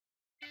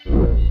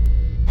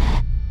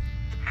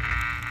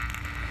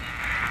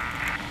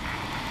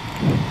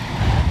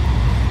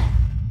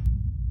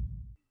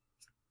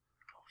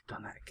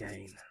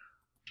again.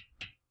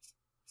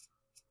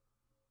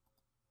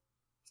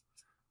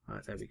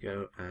 Right, there we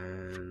go,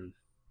 and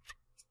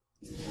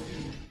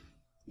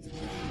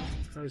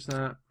close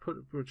that.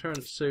 Return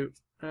to suit.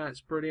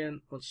 That's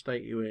brilliant. What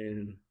state you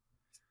in?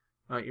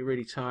 Right, you're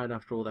really tired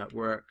after all that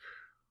work.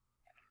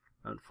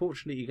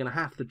 Unfortunately, you're going to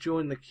have to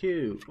join the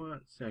queue.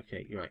 What?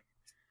 Okay, you're right.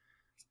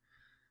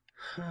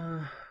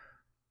 Let's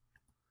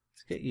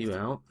get you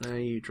out. Now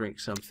you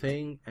drink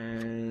something,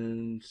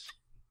 and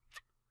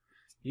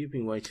you've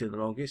been waiting the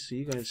longest, so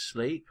you go and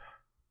sleep.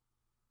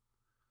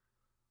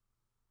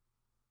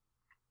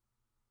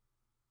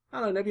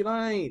 Hello,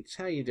 Nebulite.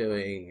 How you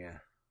doing?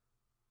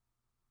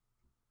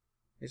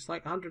 It's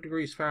like 100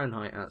 degrees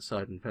Fahrenheit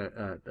outside, and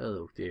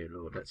oh dear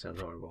Lord, that sounds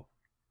horrible.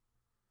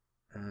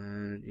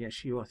 And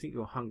yes, I think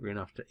you're hungry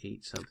enough to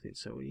eat something,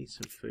 so we'll eat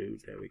some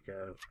food. There we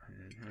go.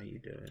 And how you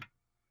doing?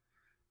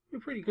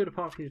 You're pretty good,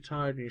 apart from you're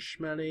tired and you're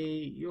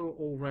smelly. You're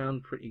all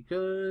round pretty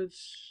good.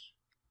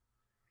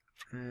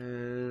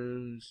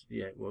 And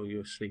yeah, well,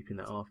 you're sleeping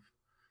that off.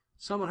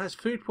 Someone has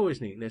food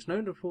poisoning. There's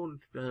no default.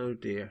 Oh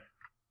dear.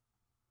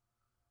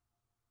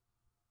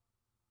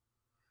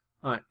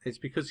 Alright, it's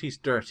because he's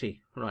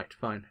dirty. Right,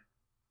 fine.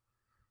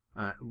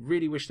 I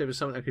really wish there was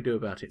something I could do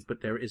about it,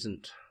 but there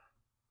isn't.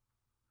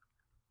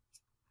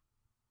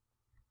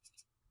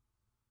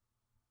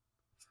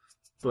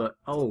 But,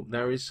 oh,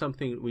 there is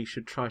something we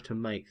should try to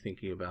make,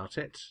 thinking about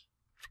it.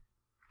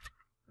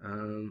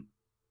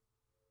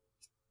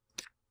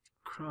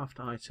 Craft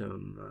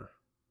item.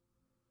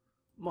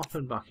 Mop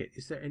and bucket.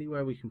 Is there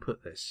anywhere we can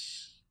put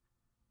this?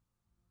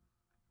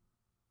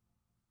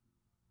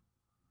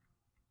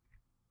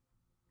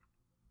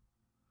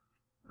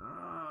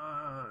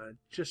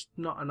 Just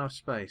not enough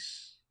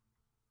space.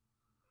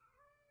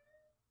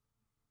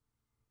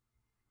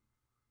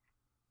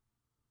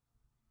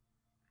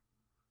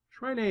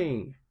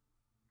 Training.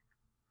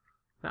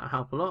 That'll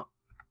help a lot.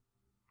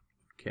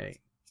 Okay.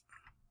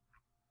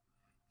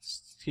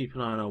 Let's keep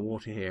an eye on our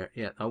water here.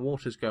 Yeah, our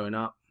water's going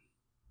up.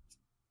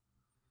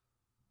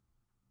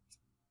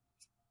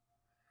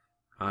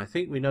 I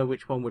think we know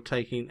which one we're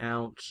taking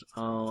out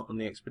on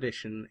the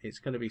expedition. It's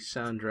going to be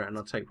Sandra, and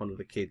I'll take one of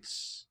the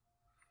kids.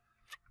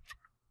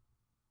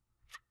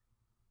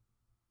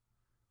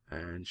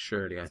 And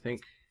Shirley, I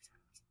think.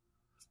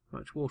 How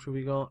much water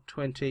we got?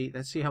 20.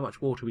 Let's see how much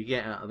water we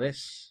get out of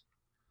this.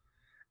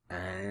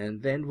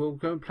 And then we'll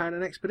go and plan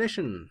an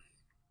expedition.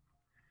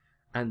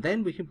 And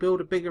then we can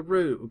build a bigger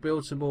route. We'll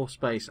build some more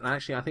space. And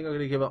actually, I think I'm going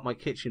to give up my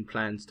kitchen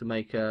plans to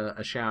make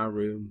a shower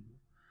room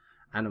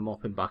and a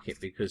mop and bucket,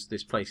 because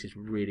this place is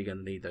really going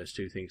to need those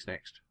two things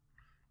next.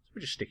 So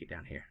we'll just stick it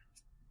down here.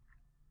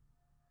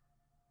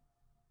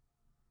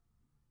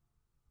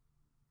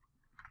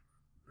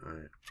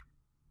 Alright.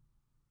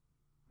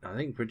 I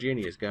think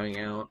Virginia's going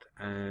out,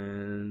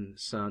 and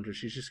Sandra,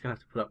 she's just going to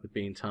have to put up with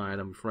being tired,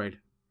 I'm afraid.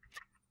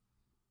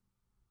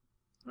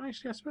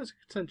 Actually, I suppose I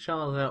could send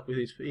Charles out with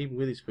even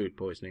with his food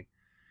poisoning,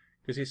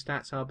 because his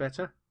stats are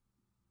better.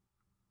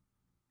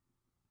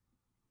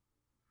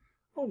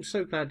 Oh, I'm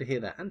so glad to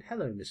hear that. And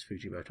hello, Miss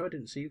Fujimoto. I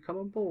didn't see you come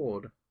on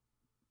board.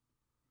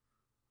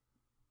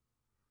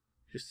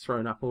 Just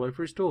thrown up all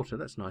over his daughter.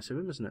 That's nice of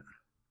him, isn't it?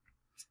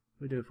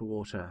 What do we do for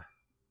water?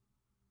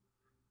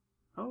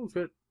 Oh,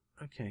 good.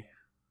 Okay.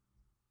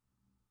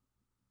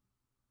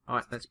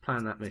 Alright, let's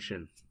plan that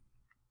mission.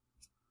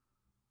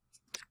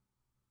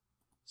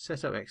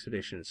 Set up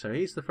expedition. So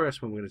he's the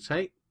first one we're going to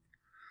take.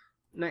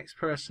 Next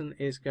person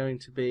is going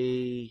to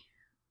be...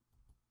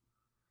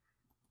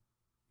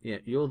 Yeah,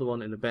 you're the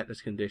one in the better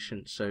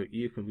condition, so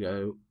you can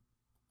go.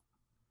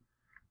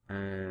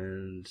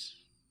 And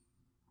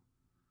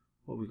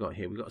what we got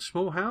here? We've got a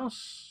small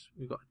house,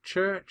 we've got a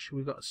church,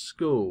 we've got a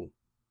school.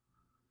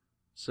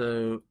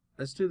 So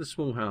let's do the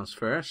small house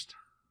first.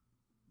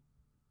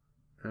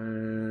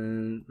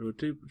 And we'll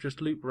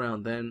just loop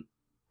around then,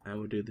 and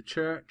we'll do the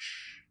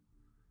church,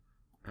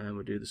 and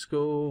we'll do the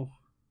school.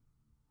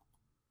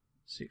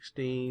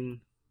 16,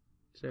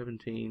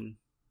 17,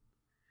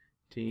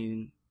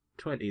 18,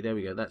 20. There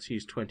we go. That's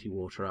used 20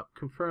 water up.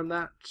 Confirm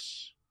that.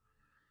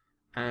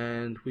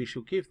 And we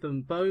shall give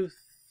them both...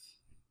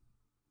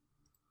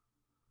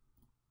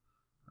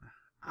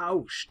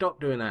 Oh, stop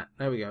doing that.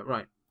 There we go.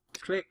 Right.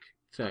 Click.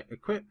 So,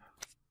 equip.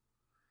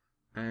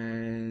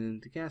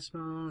 And the gas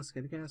mask.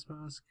 Get a gas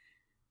mask.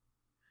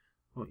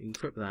 Oh, you can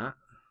equip that.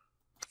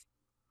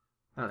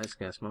 Oh, that's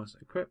gas mask.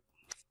 Equip.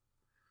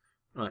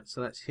 Right,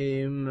 so that's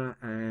him,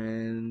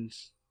 and...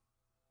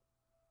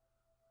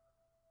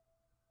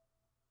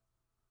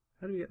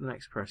 How do we get the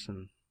next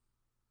person?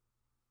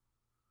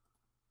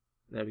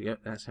 There we go,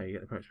 that's how you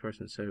get the next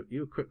person. So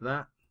you equip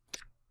that,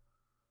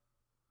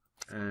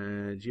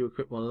 and you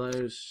equip one of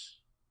those.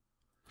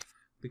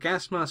 The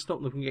gas masks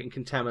stop them from getting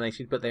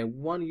contaminated, but they're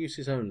one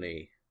uses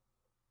only.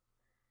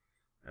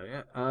 Oh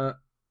yeah,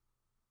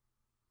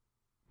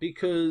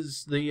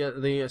 because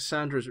the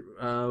Sandra's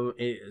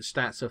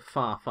stats are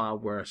far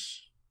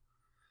worse,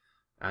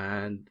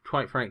 and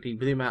quite frankly,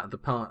 with him out of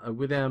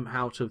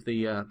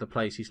the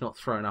place, he's not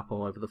thrown up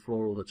all over the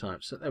floor all the time.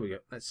 So there we go.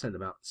 Let's send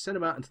him out. Send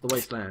him out into the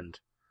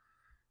wasteland.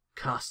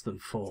 Cast them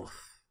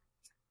forth.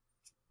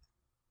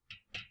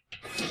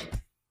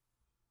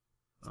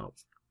 Oh.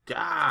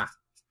 Ah!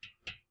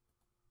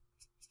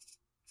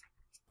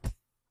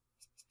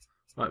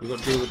 Right, we've got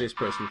to deal with this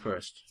person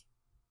first.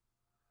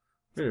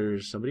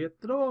 There's somebody at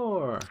the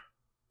door.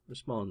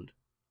 Respond.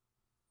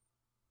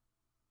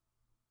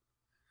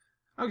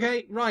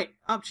 Okay, right,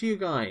 up to you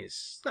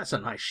guys. That's a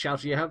nice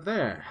shouter you have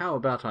there. How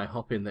about I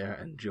hop in there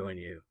and join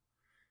you?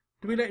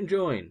 Do we let him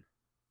join?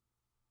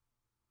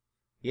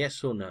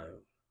 Yes or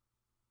no?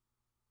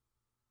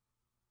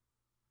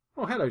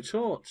 Oh, hello,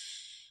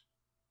 Torch.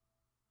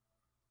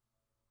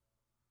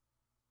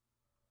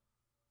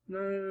 No,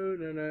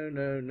 no, no,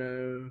 no,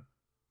 no.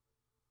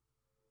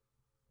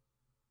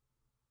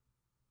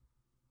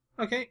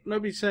 Okay,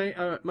 nobody's saying.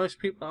 Most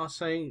people are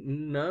saying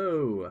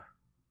no.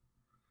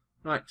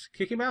 Right,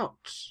 kick him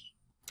out.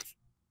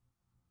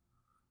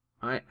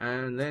 Right,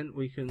 and then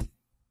we can.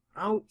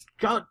 Oh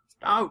God!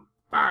 Oh,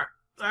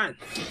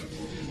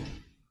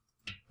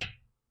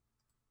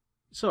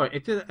 sorry,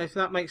 if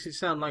that makes it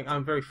sound like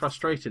I'm very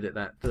frustrated at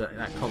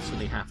that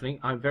constantly happening,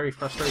 I'm very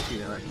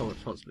frustrated at that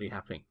constantly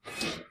happening.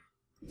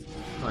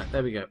 Right,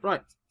 there we go.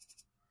 Right.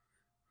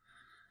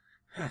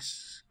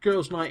 Yes,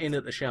 girls' night in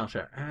at the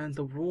shelter, and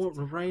the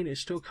rain is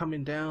still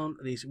coming down.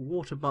 These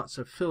water butts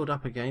have filled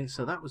up again,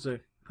 so that was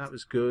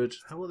good.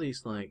 How are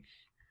these like?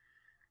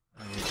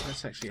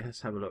 Let's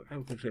have a look.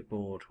 Open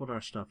clipboard. What are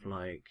our stuff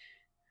like?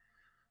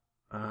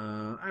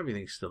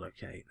 Everything's still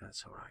okay.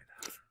 That's all right.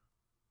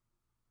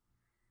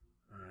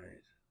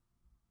 Right.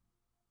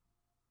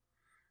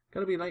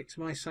 Gotta be late to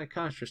my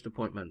psychiatrist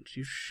appointment.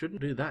 You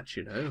shouldn't do that,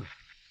 you know.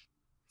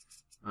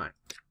 Right.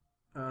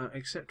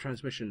 Accept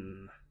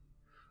transmission.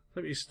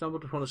 Somebody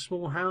stumbled upon a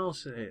small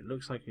house. It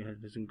looks like it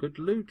has some good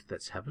loot.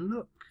 Let's have a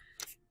look.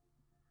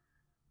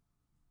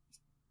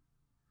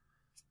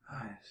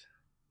 Right.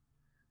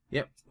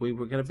 Yep, we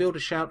were going to build a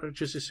shelter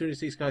just as soon as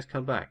these guys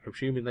come back,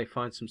 assuming they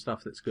find some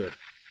stuff that's good.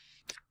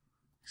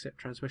 Accept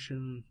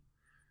transmission.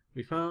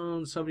 We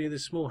found somebody in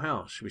this small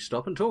house. Should we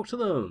stop and talk to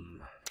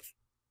them?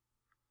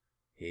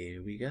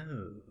 Here we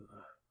go.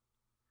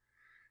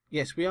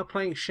 Yes, we are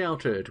playing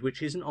Sheltered,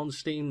 which isn't on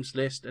Steam's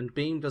list, and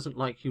Beam doesn't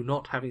like you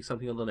not having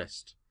something on the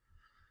list.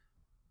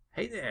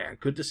 Hey there,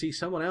 good to see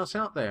someone else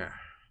out there.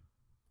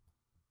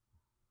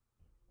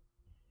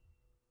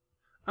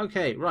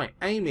 Okay, right,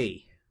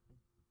 Amy.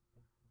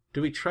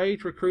 Do we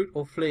trade, recruit,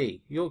 or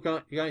flee? You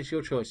guys,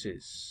 your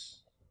choices.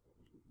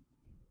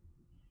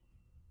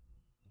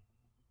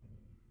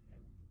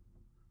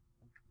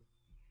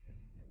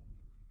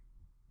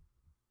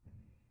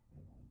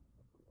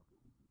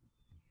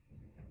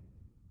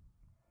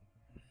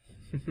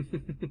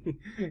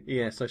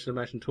 Yes, I should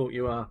imagine taught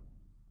you are.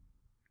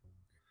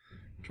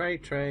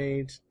 Trade.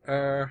 Trade.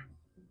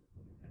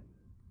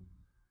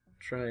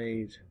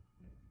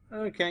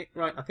 Okay,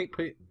 right, I think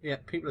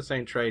people are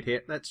saying trade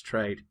here. Let's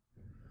trade.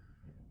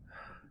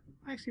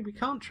 Actually, we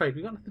can't trade.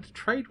 We've got nothing to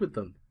trade with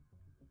them.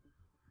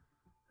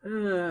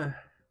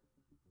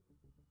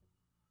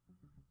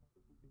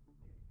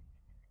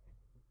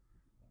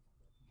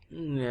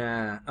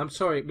 Nah, I'm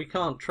sorry, we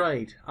can't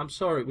trade. I'm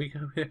sorry, we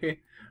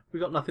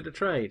got nothing to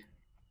trade.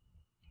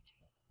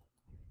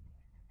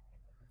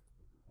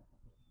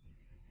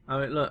 I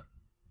mean, look,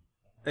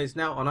 it's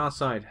now on our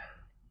side.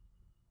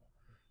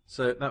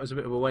 So that was a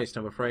bit of a waste,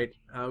 I'm afraid.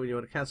 You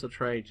want to cancel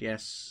trade?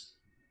 Yes.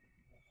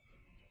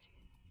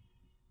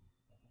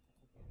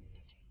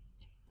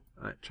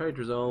 Alright, trade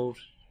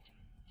resolved.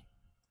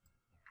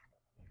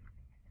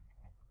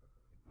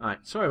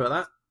 Alright, sorry about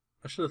that.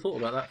 I should have thought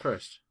about that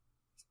first.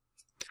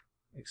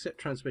 Accept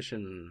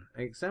transmission.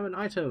 Examine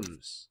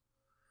items.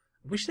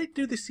 I wish they'd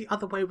do this the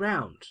other way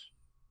round.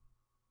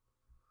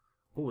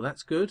 Oh,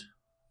 that's good.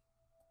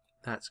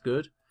 That's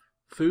good.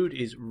 Food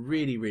is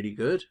really, really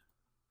good.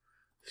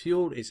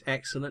 Fuel is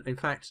excellent. In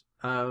fact,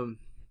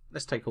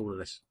 let's take all of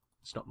this.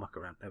 Let's not muck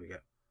around. There we go.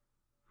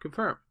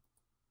 Confirm.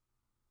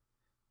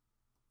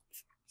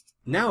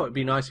 Now it'd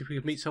be nice if we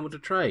could meet someone to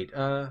trade.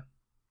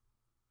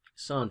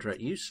 Sandra,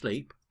 you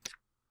sleep.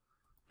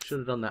 Should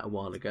have done that a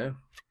while ago.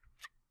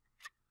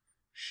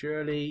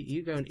 Shirley,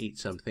 you go and eat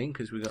something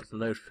because we've got the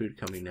load of food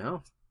coming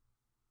now.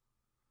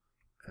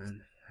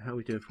 And how are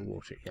we doing for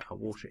water? Yeah, our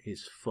water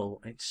is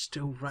full. It's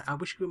still right. I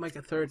wish we could make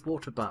a third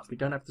water butt. We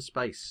don't have the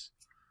space.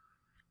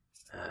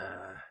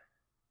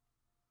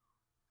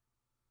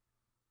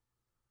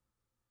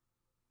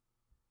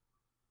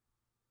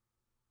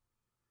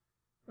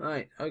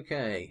 Right,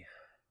 okay.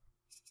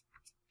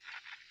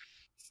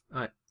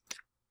 Right.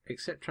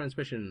 Accept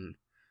transmission.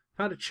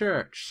 Found a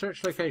church.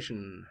 Search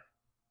location.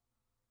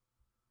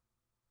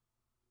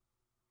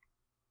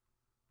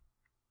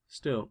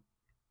 Still.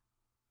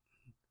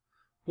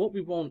 What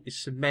we want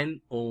is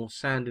cement or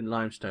sand and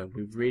limestone.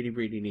 We really,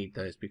 really need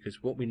those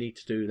because what we need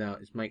to do now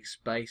is make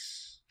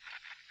space.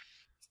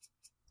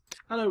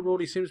 Hello,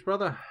 Rawley Sims'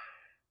 brother.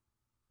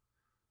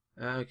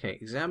 Okay,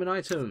 examine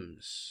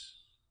items.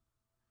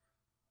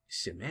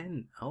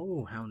 Cement.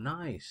 Oh, how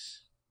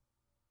nice.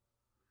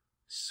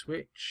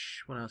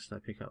 Switch. What else did I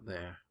pick up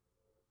there?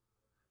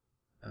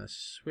 A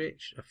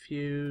switch, a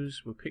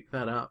fuse, we'll pick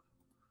that up.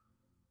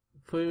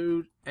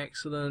 Food,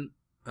 excellent.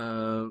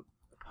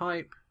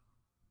 Pipe,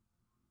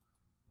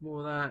 more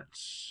of that.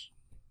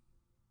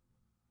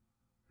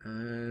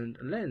 And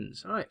a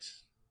lens, alright.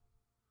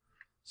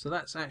 So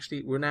that's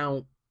actually, we're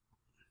now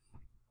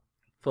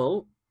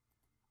full.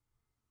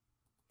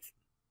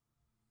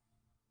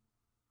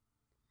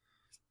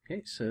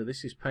 Okay, so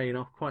this is paying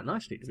off quite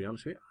nicely, to be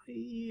honest with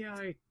you.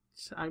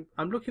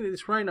 I'm looking at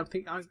this rain, I'm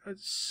thinking, I'm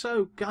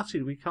so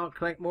gutted we can't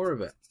collect more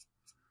of it.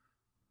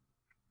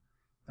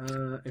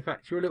 In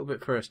fact, you're a little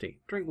bit thirsty.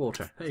 Drink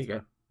water. There you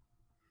go.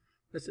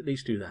 Let's at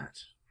least do that.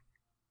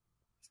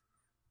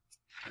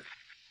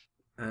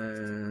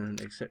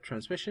 And accept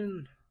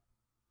transmission.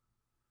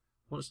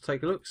 Wants to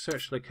take a look.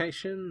 Search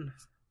location.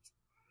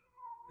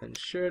 Then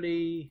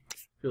Shirley.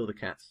 Fill the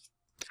cat.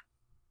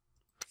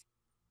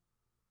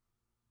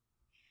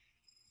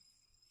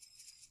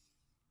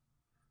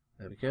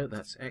 There we go.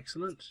 That's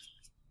excellent.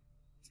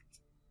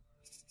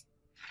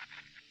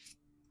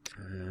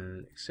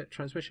 And accept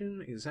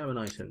transmission. Examine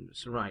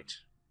items. Right.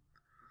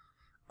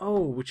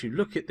 Oh, would you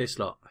look at this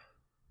lot?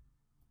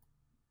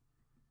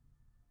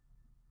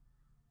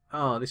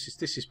 Oh, this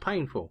is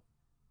painful.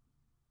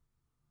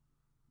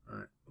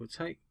 Alright, we'll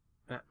take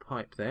that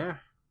pipe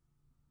there.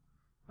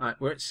 Alright,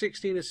 we're at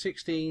 16 of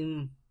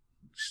 16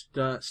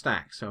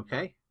 stacks,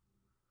 okay?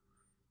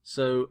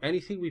 So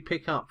anything we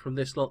pick up from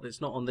this lot that's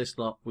not on this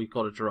lot, we've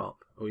got to drop.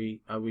 We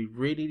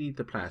really need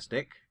the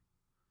plastic.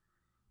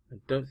 I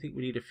don't think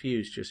we need a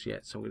fuse just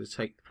yet, so I'm going to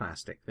take the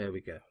plastic. There we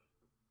go.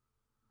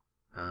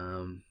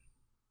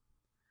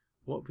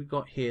 What have we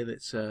got here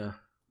that's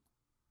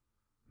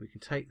we can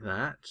take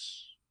that.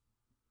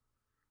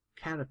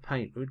 Can of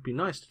paint. It would be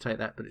nice to take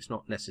that, but it's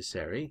not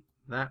necessary.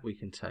 That we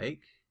can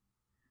take.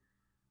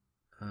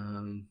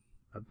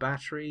 A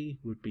battery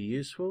would be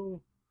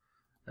useful.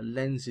 A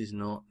lens is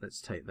not. Let's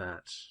take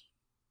that.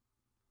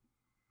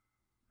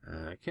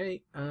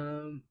 Okay.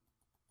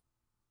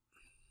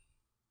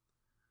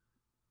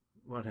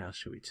 What else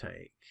should we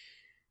take?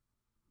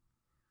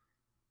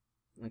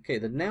 Okay,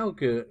 the nail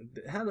gun.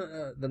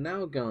 The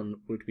nail gun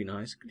would be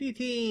nice.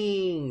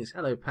 Greetings.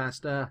 Hello,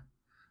 Pasta.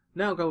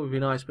 Nail gun would be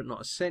nice, but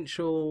not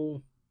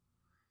essential.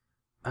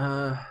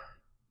 The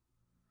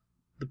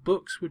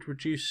books would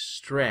reduce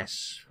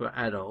stress for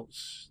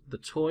adults. The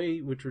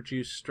toy would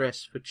reduce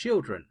stress for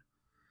children.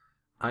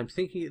 I'm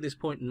thinking at this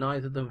point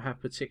neither of them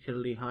have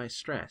particularly high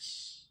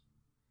stress.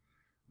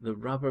 The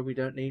rubber we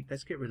don't need.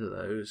 Let's get rid of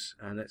those,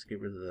 and let's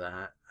get rid of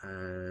that,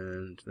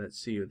 and let's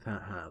see what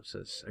that helps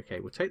us. Okay,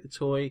 we'll take the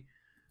toy.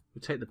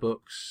 We'll take the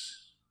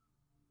books.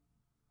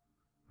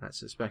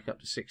 That's us back up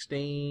to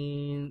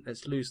 16.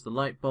 Let's lose the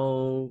light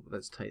bulb.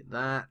 Let's take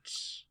that.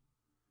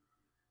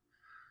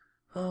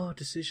 Oh,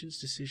 decisions,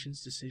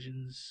 decisions,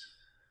 decisions.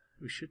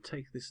 We should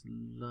take this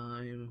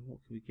lime. What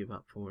can we give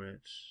up for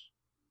it?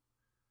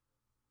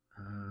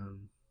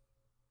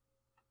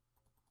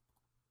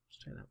 Let's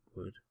take that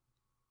wood.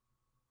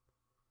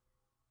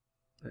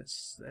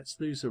 Let's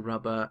lose the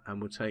rubber,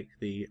 and we'll take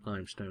the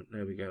limestone.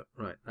 There we go.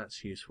 Right,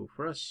 that's useful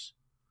for us.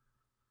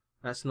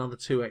 That's another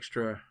 2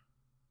 extra.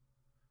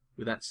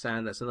 With that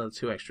sand, that's another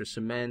 2 extra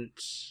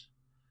cement.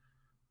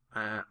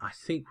 I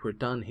think we're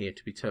done here,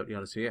 to be totally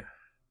honest with you.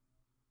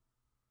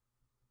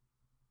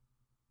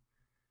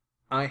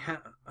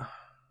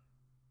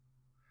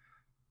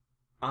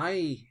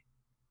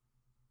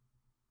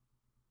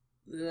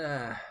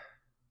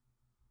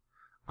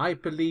 I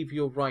believe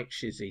you're right,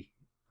 Shizzy.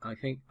 I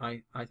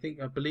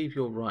believe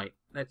you're right.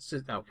 Let's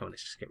just, oh, come on,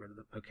 let's just get rid of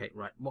them. Okay,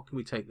 right. What can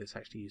we take that's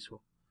actually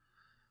useful?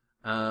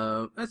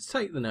 Let's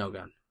take the nail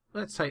gun.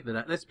 Let's take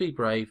the. Let's be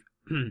brave.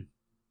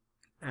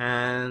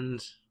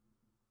 And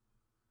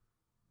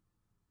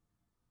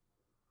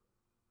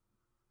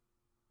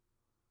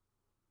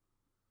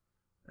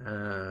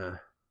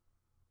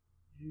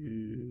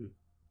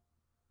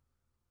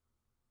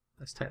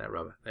let's take that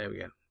rubber. There we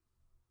go.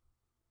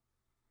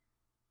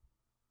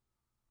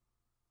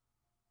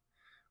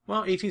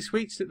 Well, eating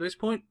sweets at this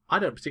point, I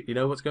don't particularly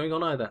know what's going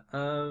on either.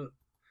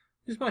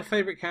 This is my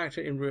favourite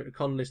character in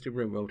Colonist in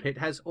RimWorld. It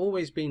has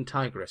always been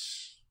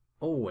Tigress.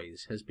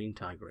 Always has been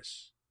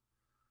Tigress.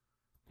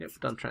 Yep,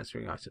 done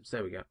transferring items.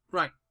 There we go.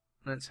 Right,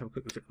 let's have a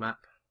quick look at the map.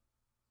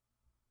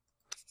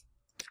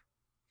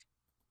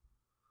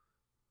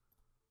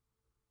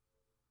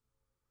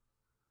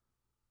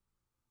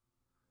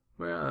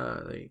 Where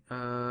are they?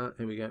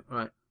 Here we go.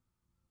 Right.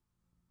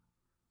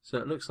 So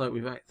it looks like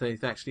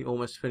they've actually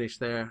almost finished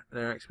their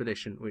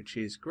expedition, which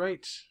is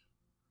great.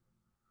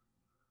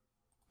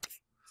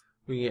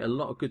 We get a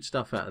lot of good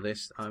stuff out of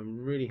this.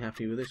 I'm really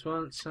happy with this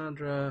one.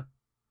 Sandra,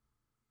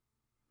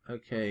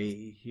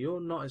 okay,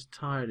 you're not as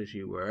tired as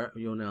you were.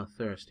 You're now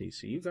thirsty,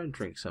 so you go and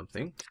drink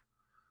something.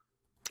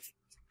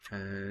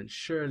 And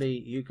Shirley,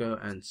 you go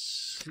and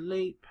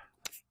sleep.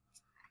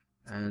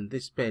 And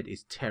this bed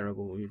is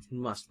terrible. We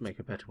must make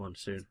a better one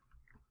soon.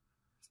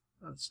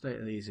 Let's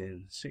state these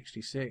in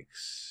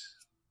 66,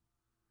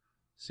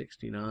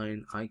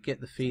 69. I get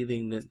the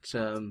feeling that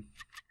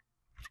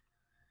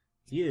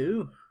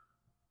you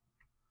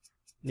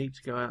need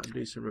to go out and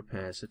do some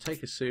repairs. So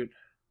take a suit.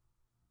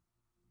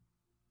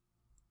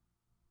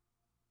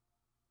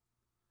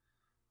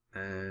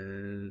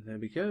 And there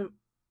we go.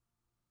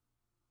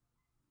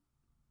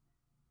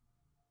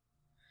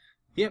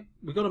 Yep,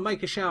 we've got to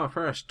make a shower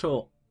first,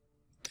 talk.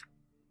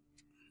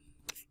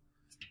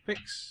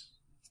 Fix.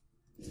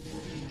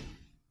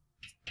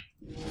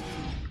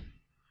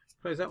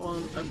 Close that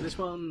one, open this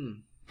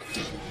one.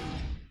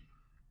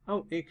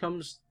 Oh, here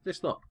comes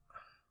this lot.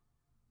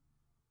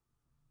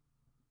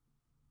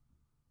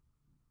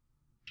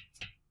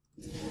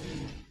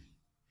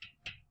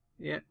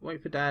 Yeah,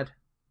 wait for Dad.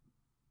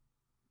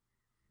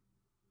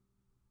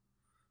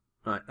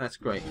 Right, that's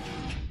great.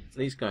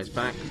 These guys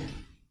back.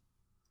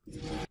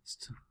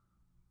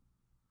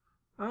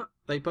 Ah,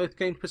 they both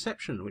gained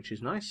perception, which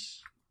is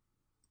nice.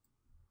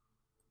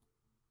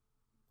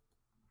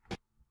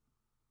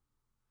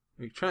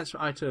 We transfer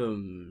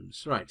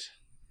items. Right.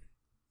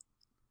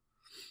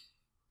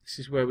 This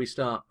is where we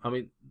start. I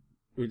mean,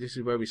 this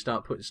is where we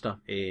start putting stuff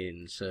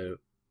in. So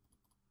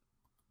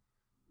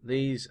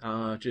these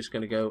are just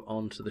going to go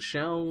onto the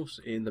shelves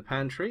in the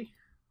pantry.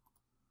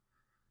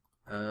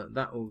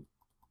 That will.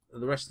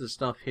 The rest of the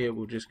stuff here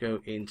will just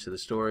go into the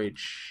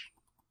storage.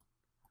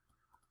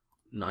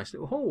 Nice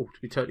little haul,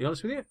 to be totally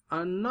honest with you.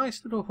 A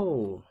nice little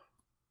haul.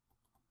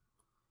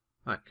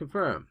 Right,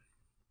 confirm.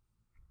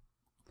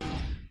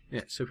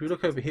 Yeah, so if we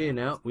look over here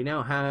now, we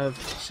now have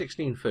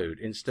 16 food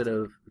instead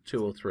of 2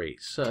 or 3.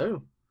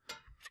 So,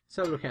 let's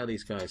have a look at how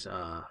these guys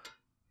are.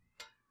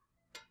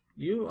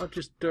 You are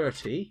just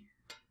dirty.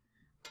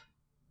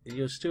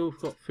 You've still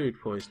got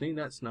food poisoning,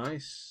 that's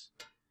nice.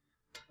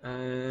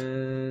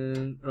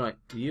 And right,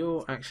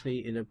 you're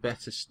actually in a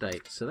better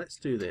state. So let's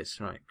do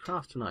this. Right,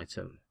 craft an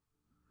item.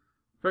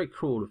 Very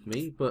cruel of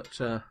me, but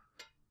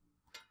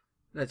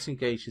let's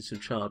engage in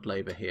some child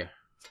labour here.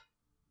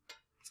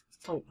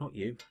 Oh, not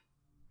you.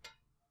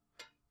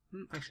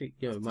 Actually,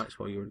 yeah, might as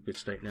well. You're in a good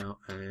state now,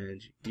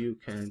 and you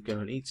can go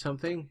and eat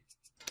something.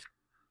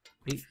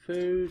 Eat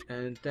food,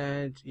 and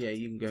Dad, yeah,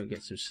 you can go and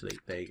get some sleep.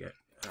 There you go.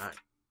 Alright.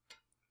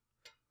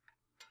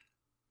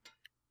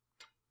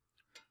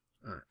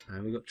 Alright,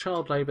 and we've got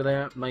child labour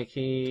there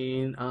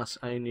making us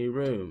a new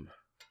room,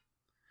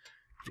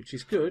 which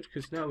is good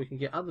because now we can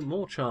get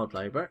more child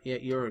labour. Yeah,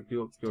 you're a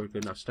good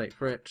enough state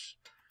for it.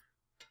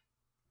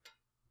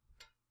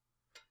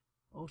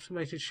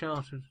 Automated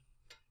shelter.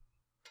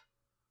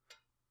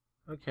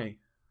 Okay.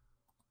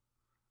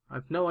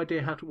 I've no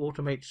idea how to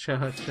automate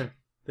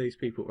these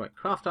people. Right,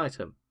 craft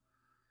item.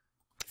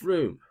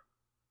 Room.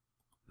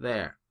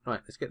 There.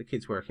 Right, let's get the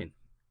kids working.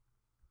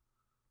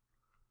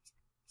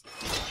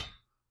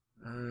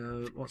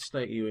 What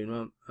state are you in,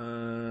 Mum?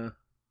 I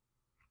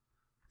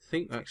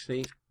think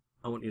actually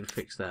I want you to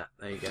fix that.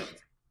 There you go.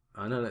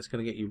 I know that's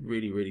going to get you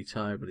really, really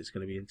tired, but it's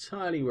going to be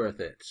entirely worth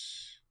it.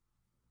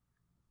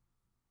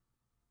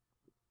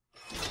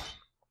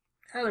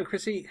 Hello,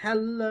 Chrissy.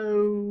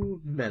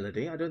 Hello,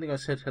 Melody. I don't think I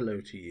said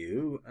hello to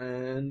you.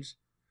 And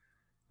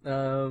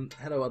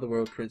hello,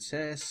 Otherworld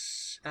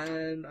Princess.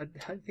 And I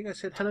think I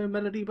said hello,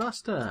 Melody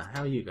Buster.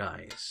 How are you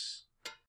guys?